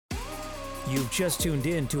You've just tuned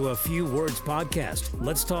in to A Few Words podcast.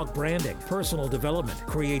 Let's talk branding, personal development,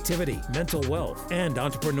 creativity, mental wealth, and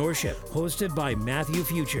entrepreneurship. Hosted by Matthew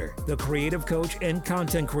Future, the creative coach and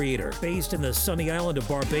content creator based in the sunny island of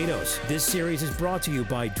Barbados. This series is brought to you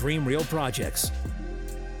by Dream Real Projects.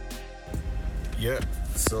 Yeah,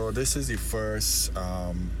 so this is the first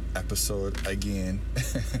episode again.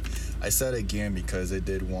 I said again because I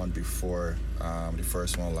did one before, the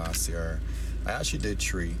first one last year. I actually did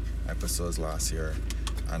 3 episodes last year,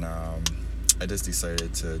 and I just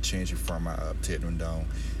decided to change the format up, take them down,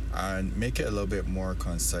 and make it a little bit more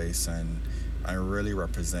concise and really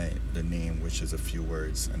represent the name, which is a few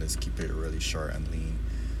words, and just keep it really short and lean.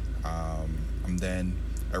 And then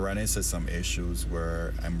I ran into some issues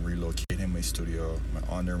where I'm relocating my studio,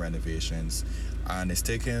 my under renovations, and it's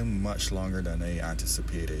taken much longer than I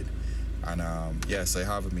anticipated. And yes, I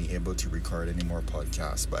haven't been able to record any more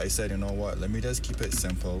podcasts, but I said, you know what, let me just keep it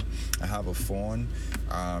simple. I have a phone,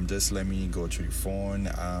 just let me go through the phone.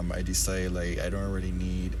 I decided I don't really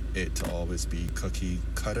need it to always be cookie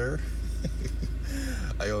cutter.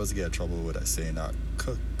 I always get in trouble with that saying that,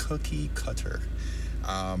 cookie cutter.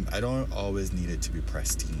 I don't always need it to be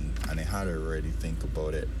pristine, and I had to really think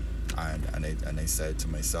about it, and I said to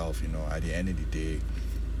myself, at the end of the day,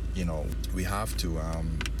 we have to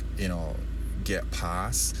get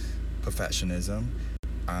past perfectionism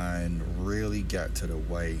and really get to the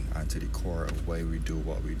why and to the core of why we do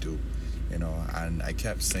what we do, and I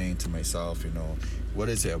kept saying to myself, what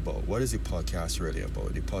is it about? What is the podcast really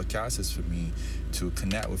about? The podcast is for me to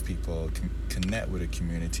connect with people, connect with the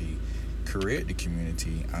community, create the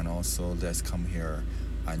community, and also let's come here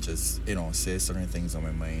and just say certain things on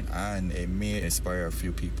my mind, and it may inspire a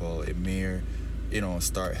few people. It may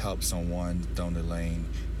help someone down the line.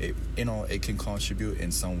 It can contribute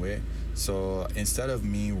in some way. So instead of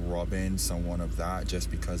me robbing someone of that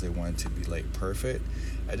just because they want to be perfect,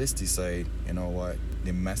 I just decide, what,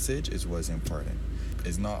 the message is what's important.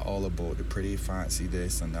 It's not all about the pretty fancy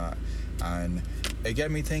this and that. And it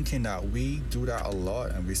get me thinking that we do that a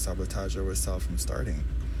lot, and we sabotage ourselves from starting.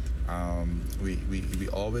 We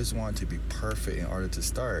always want to be perfect in order to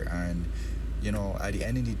start, and at the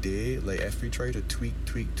end of the day, if we try to tweak,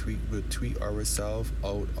 we'll tweak ourselves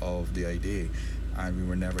out of the idea, and we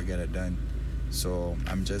will never get it done. So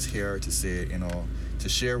I'm just here to say, to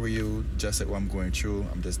share with you just what I'm going through.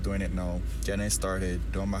 I'm just doing it now, getting started.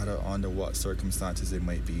 Don't matter under what circumstances it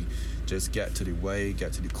might be. Just get to the way,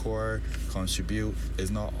 get to the core, contribute. It's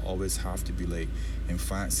not always have to be in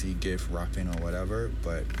fancy gift wrapping or whatever,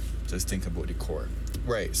 but just think about the core.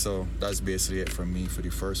 Right, so that's basically it for me for the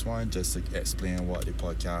first one, just to explain what the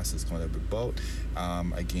podcast is going to be about.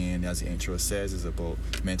 Again, as the intro says, it's about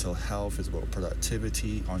mental health, it's about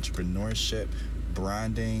productivity, entrepreneurship,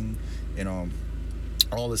 branding,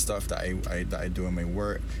 all the stuff that I do in my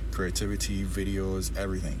work, creativity, videos,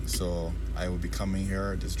 everything. So I will be coming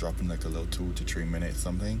here, just dropping a little 2 to 3 minutes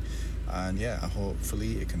something. And yeah,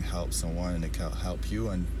 hopefully it can help someone and it can help you.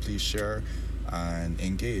 And please share and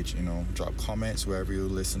engage, drop comments wherever you're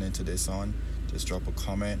listening to this on. Just drop a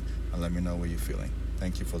comment and let me know what you're feeling.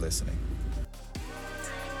 Thank you for listening.